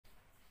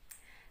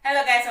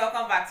Hello guys,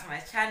 welcome back to my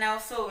channel.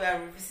 So we are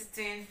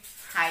revisiting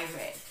High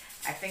Red.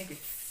 I think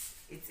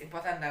it's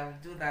important that we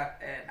do that,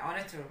 and I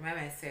wanted to remind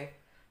myself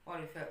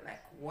what it felt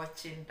like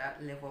watching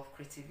that level of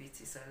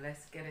creativity. So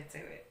let's get into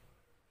it.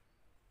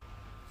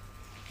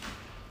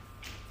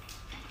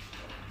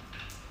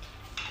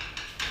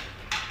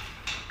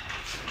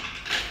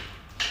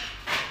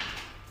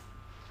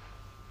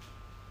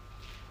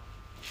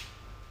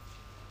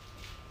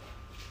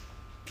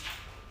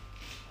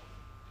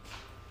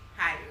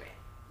 High Red.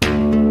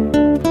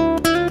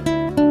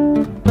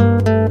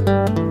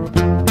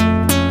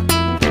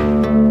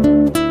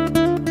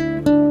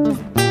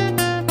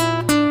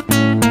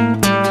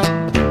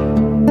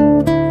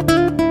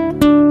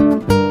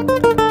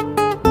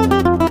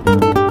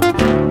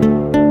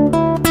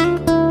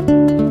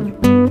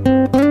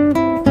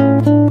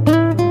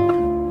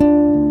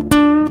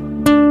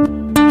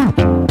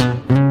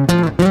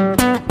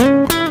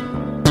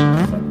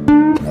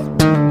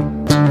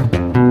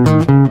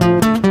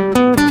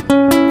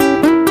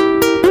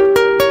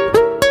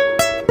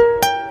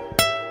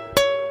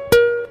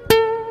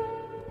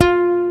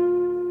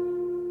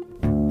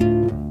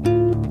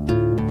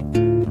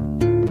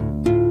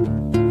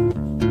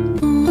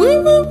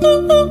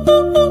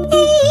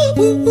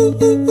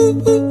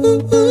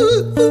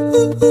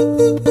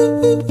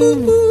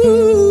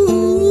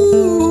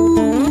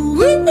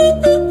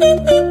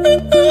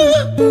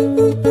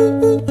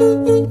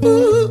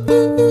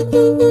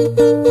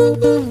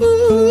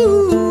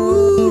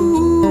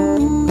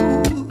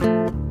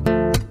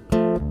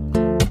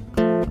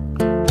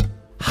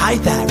 Hi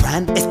there,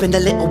 REN, it's been a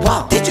little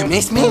while. Did you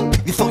miss me?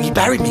 You thought you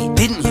buried me,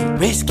 didn't you?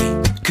 Risky,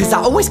 cause I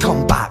always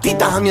come back. Deep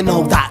down you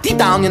know that, deep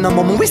down you know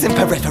I'm always in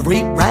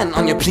periphery. REN,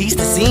 on your pleased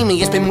to see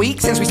me. It's been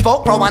weeks since we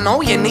spoke, bro, I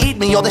know you need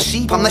me. You're the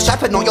sheep, I'm the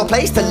shepherd, not your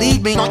place to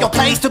lead me. Not your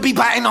place to be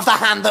biting off the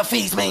hand that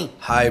feeds me.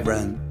 Hi,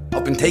 REN,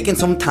 I've been taking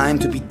some time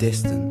to be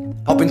distant.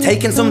 I've been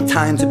taking some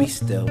time to be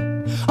still.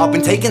 I've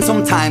been taking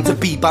some time to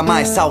be by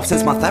myself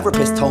since my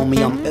therapist told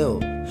me I'm ill.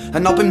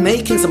 And I've been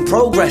making some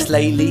progress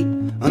lately,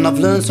 and I've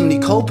learned some new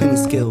coping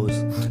skills.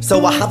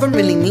 So I haven't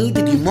really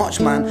needed you much,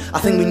 man. I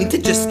think we need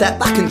to just step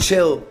back and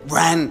chill.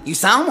 REN, you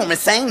sound more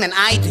insane than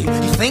I do.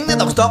 You think that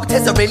those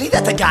doctors are really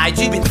there to guide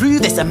you? Been through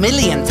this a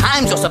million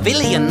times. Your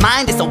civilian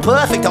mind is so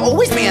perfect at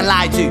always being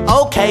lied to.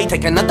 Okay,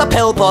 take another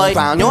pill, boy.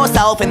 Drown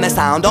yourself in the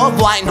sound of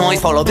white noise.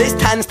 Follow this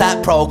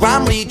 10-step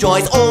program,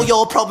 rejoice. All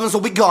your problems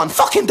will be gone.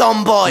 Fucking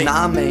dumb boy.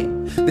 Nah, mate,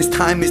 this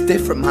time is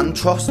different, man,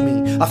 trust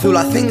me. I feel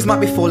like things might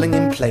be falling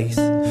in place,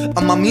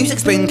 and my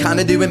music's been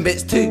kinda doing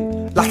bits too.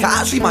 Like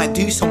I actually might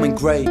do something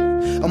great.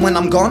 And when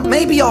I'm gone,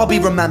 maybe I'll be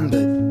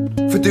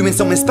remembered for doing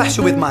something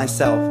special with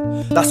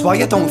myself. That's why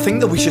I don't think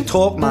that we should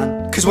talk,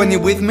 man. Cause when you're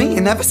with me,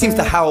 it never seems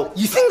to help.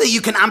 You think that you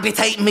can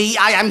amputate me?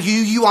 I am you,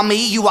 you are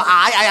me, you are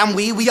I am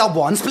we are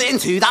one. Split in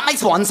two, that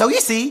makes one, so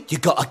you see, you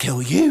gotta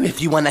kill you if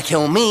you wanna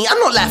kill me. I'm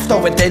not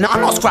leftover dinner,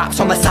 I'm not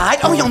scraps on the side.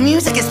 Oh, your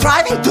music is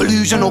thriving,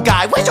 delusional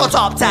guy. Where's your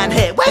top 10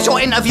 hit? Where's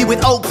your interview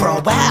with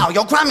Oprah? Where are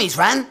your Grammys,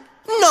 REN?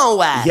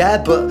 Nowhere.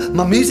 Yeah, but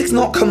my music's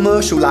not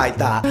commercial like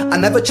that. I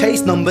never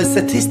chase numbers,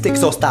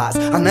 statistics or stats.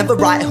 I never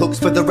write hooks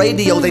for the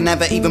radio, they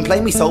never even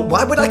play me, so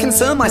why would I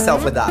concern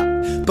myself with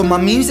that? But my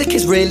music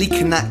is really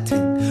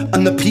connecting,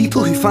 and the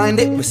people who find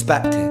it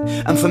respect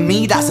it. And for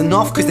me that's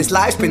enough, cause this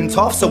life's been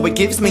tough, so it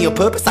gives me a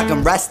purpose I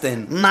can rest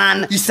in.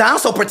 Man, you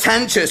sound so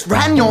pretentious.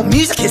 REN, your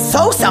music is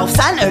so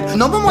self-centered.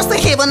 No one wants to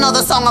hear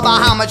another song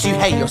about how much you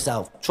hate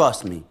yourself.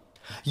 Trust me.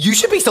 You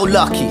should be so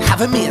lucky,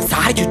 having me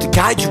inside you to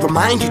guide you,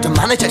 remind you to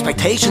manage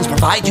expectations,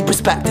 provide you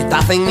perspective.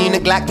 That thing you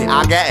neglected,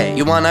 I get it.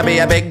 You wanna be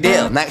a big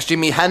deal, next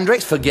Jimi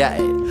Hendrix, forget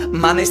it.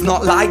 Man, it's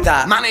not like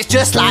that. Man, it's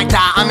just like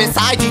that, I'm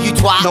inside you, you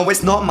twat. No,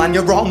 it's not, man,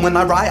 you're wrong. When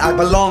I write, I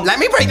belong. Let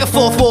me break the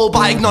fourth wall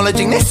by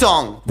acknowledging this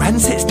song. REN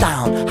sits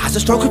down, has a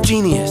stroke of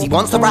genius. He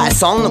wants to write a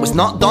song that was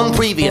not done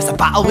previous. A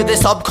battle with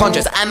his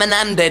subconscious,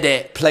 Eminem did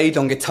it. Played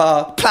on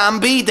guitar. Plan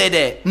B did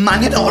it.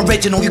 Man, you're not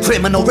original, you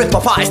criminal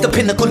rip-off artist. The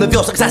pinnacle of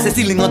your success is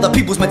stealing other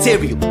people's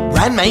material.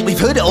 REN, mate, we've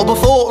heard it all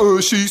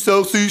before. She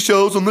sells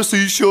seashells on the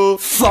seashore.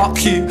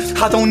 Fuck you,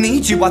 I don't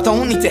need you, I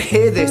don't need to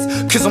hear this.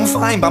 Cause I'm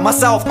fine by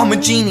myself, I'm a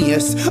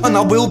genius. And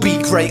I will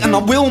be great, and I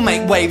will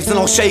make waves, and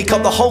I'll shake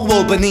up the whole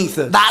world beneath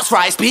us. That's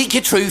right, speak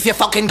your truth, your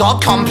fucking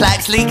God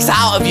complex leaks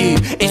out of you.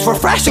 It's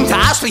refreshing to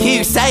actually hear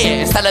you say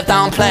it instead of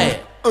downplay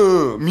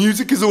it.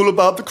 Music is all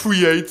about the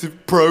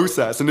creative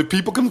process, and if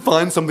people can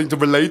find something to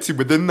relate to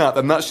within that,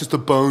 then that's just a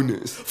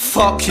bonus.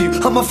 Fuck you,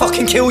 I'ma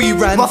fucking kill you,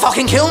 REN. Well,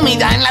 fucking kill me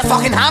then, let's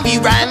fucking have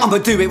you, REN. I'ma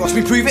do it, watch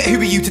me prove it. Who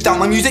are you to doubt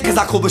my music? Cause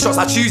I call the shots,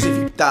 I choose if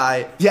you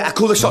die. Yeah, I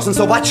call the shots and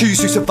so I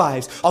choose who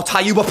survives. I'll tie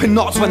you up in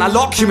knots when I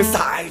lock you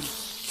inside.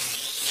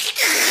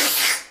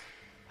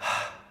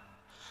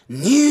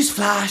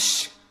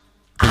 Newsflash,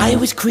 I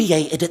was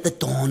created at the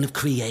dawn of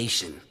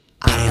creation.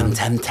 I am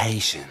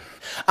temptation.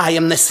 I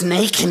am the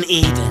snake in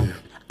Eden.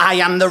 I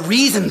am the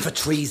reason for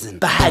treason,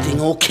 beheading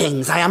all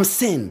kings. I am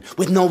sin,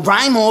 with no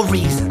rhyme or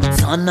reason.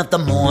 Son of the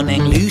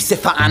morning,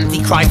 Lucifer,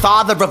 Antichrist,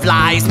 father of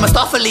lies.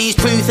 Mephistopheles,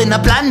 truth in a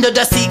blender,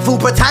 deceitful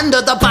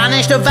pretender, the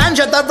banished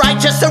avenger, the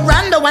righteous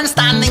surrender. When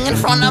standing in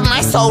front of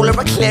my solar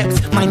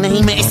eclipse, my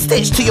name is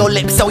stitched to your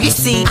lips. So you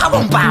see, I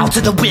won't bow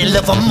to the will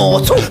of a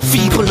mortal,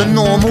 feeble and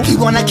normal. You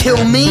wanna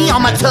kill me?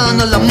 I'm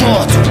eternal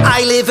immortal.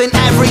 I live in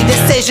every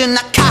decision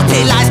that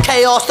catalyzes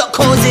chaos, that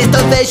causes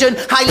division.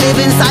 I live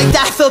inside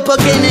death, the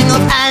beginning of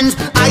ends.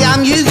 I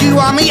am you, you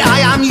are me, I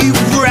am you,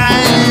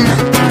 friend.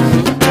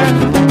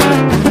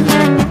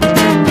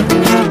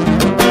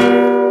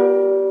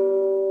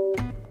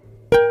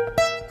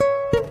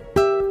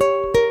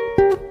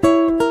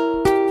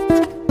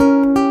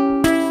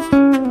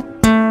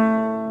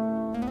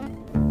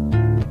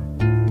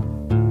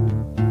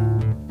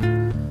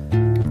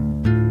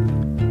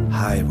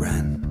 Hi,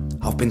 Ren.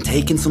 I've been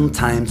taking some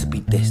time to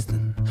be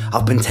distant.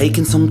 I've been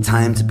taking some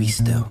time to be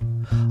still.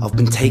 I've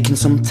been taking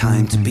some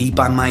time to be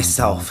by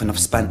myself, and I've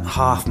spent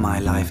half my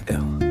life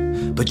ill.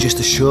 But just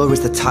as sure as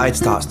the tide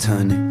starts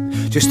turning,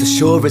 just as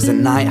sure as the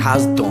night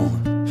has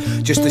dawned,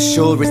 just as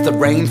sure as the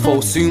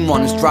rainfall soon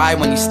runs dry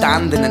when you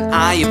stand in an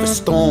eye of a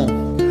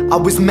storm. I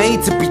was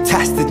made to be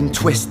tested and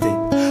twisted.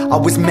 I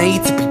was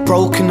made to be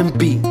broken and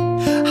beat.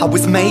 I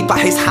was made by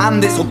his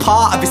hand, it's all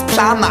part of his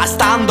plan that I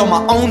stand on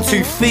my own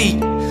 2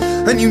 feet.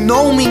 And you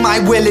know me, my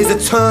will is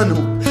eternal.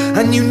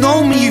 And you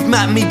know me, you've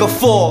met me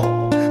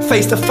before.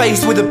 Face to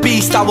face with a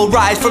beast, I will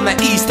rise from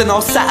the east and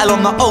I'll settle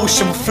on the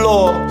ocean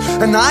floor.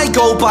 And I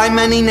go by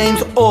many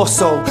names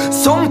also.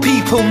 Some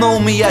people know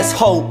me as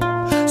hope.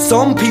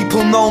 Some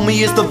people know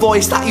me as the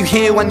voice that you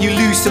hear when you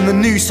loosen the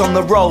noose on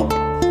the rope.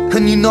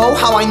 And you know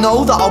how I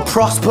know that I'll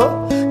prosper?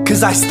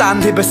 Cause I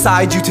stand here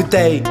beside you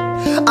today.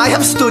 I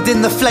have stood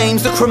in the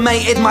flames that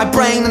cremated my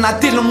brain, and I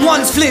didn't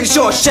once flinch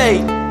or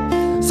shake.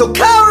 So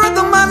coward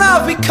the man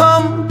I've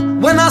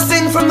become, when I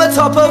sing from the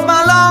top of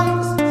my lungs,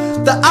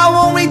 that I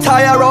won't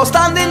retire, I'll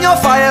stand in your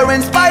fire,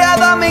 inspire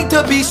that me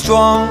to be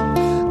strong.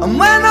 And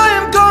when I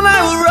am gone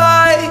I will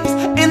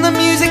rise, in the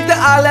music that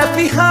I left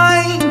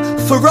behind.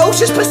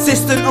 Ferocious,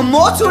 persistent,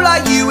 immortal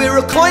like you, we're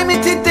a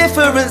climate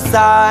different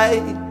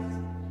side.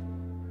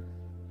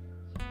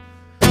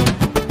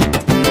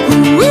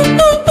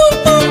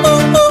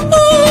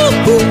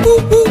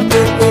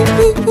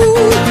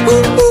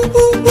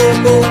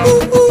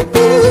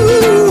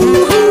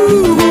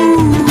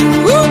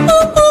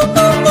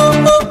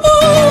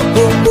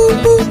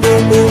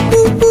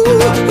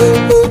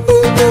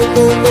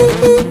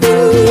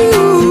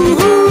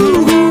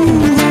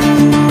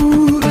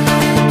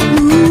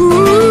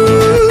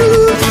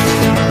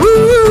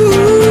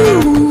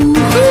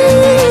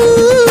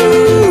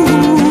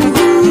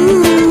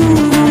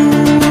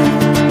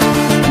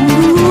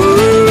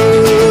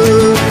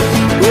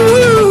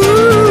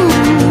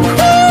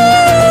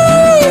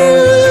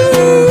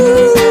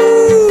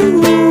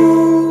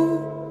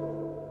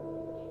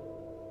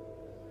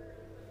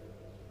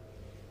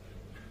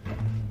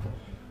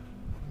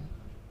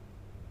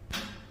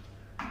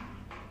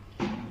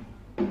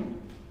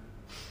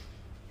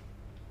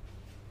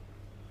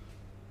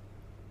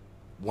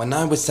 When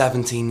I was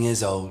 17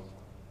 years old,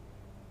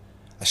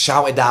 I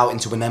shouted out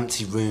into an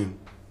empty room,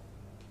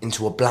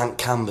 into a blank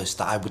canvas,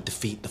 that I would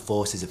defeat the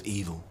forces of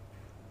evil.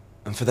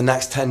 And for the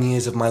next 10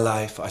 years of my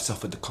life, I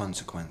suffered the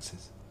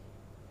consequences,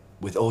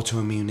 with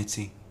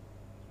autoimmunity,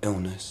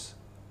 illness,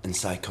 and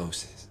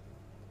psychosis.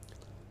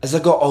 As I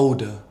got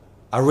older,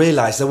 I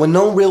realized there were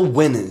no real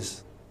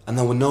winners and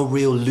there were no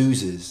real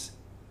losers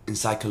in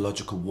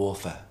psychological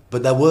warfare,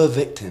 but there were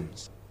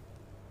victims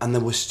and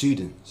there were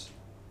students.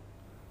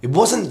 It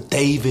wasn't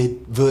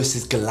David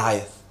versus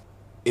Goliath.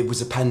 It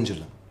was a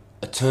pendulum,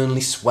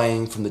 eternally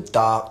swaying from the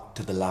dark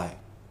to the light.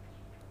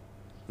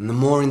 And the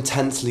more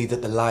intensely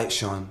that the light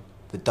shone,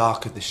 the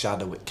darker the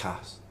shadow it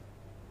cast.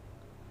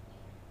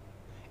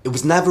 It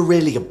was never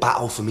really a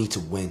battle for me to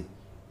win.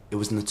 It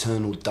was an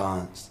eternal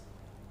dance.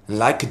 And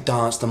like a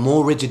dance, the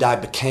more rigid I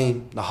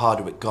became, the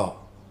harder it got.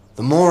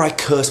 The more I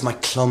cursed my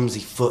clumsy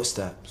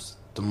footsteps,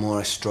 the more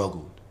I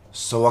struggled.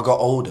 So I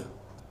got older,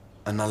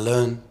 and I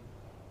learned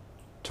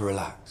to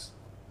relax,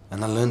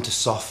 and I learned to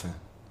soften,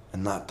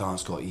 and that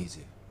dance got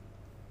easier.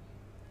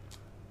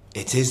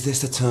 It is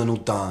this eternal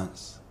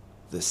dance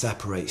that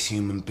separates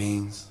human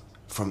beings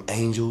from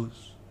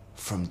angels,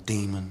 from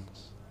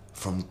demons,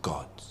 from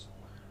gods.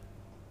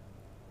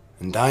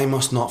 And I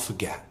must not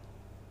forget,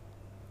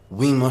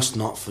 we must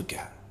not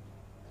forget,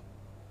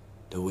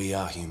 that we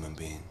are human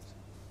beings.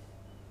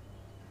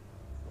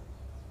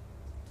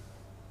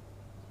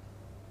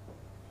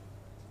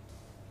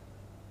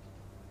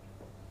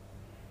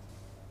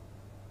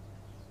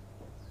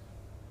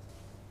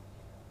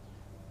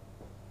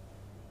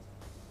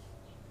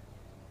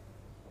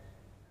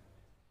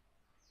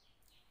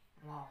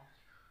 Wow.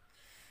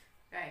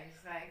 Guys,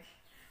 like,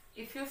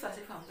 it feels as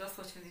if I'm just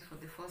watching it for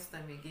the first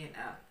time again.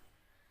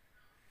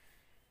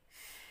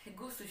 It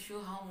goes to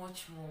show how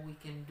much more we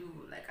can do,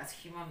 like, as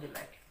human beings.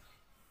 Like,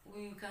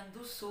 we can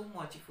do so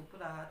much if we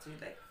put our heart to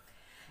it. Like,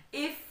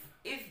 if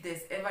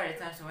there's ever a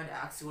time somebody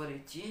asks you what a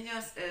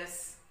genius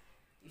is,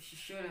 you should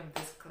show them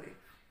this clip.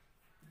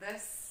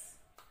 This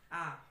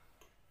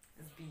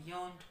is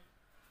beyond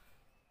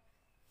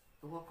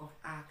the work of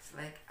art.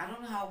 Like, I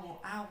don't know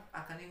how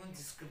I can even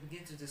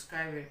begin to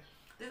describe it.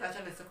 This is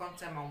actually the second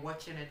time I'm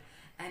watching it,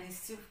 and it's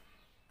still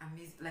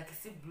amazing. Like, it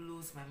still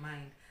blows my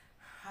mind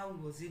how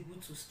he was able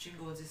to string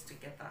all this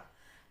together.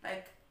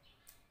 Like,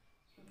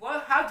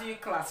 how do you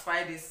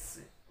classify this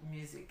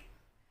music?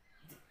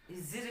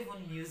 Is it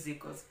even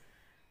music? Because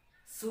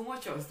so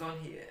much was done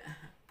here.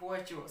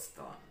 Poetry was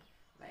done,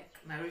 like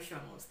narration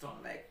was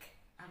done. Like,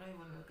 I don't even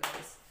know,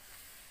 guys.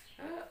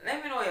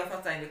 Let me know your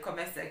thoughts in the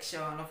comment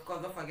section. Of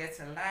course, don't forget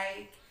to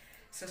like,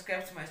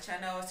 subscribe to my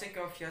channel, take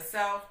care of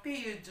yourself, be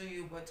you, do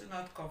you, but do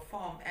not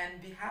conform,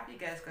 and be happy,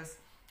 guys, because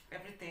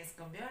everything's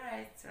gonna be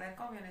alright. Till I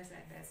come here next time,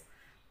 guys.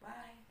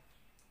 Bye.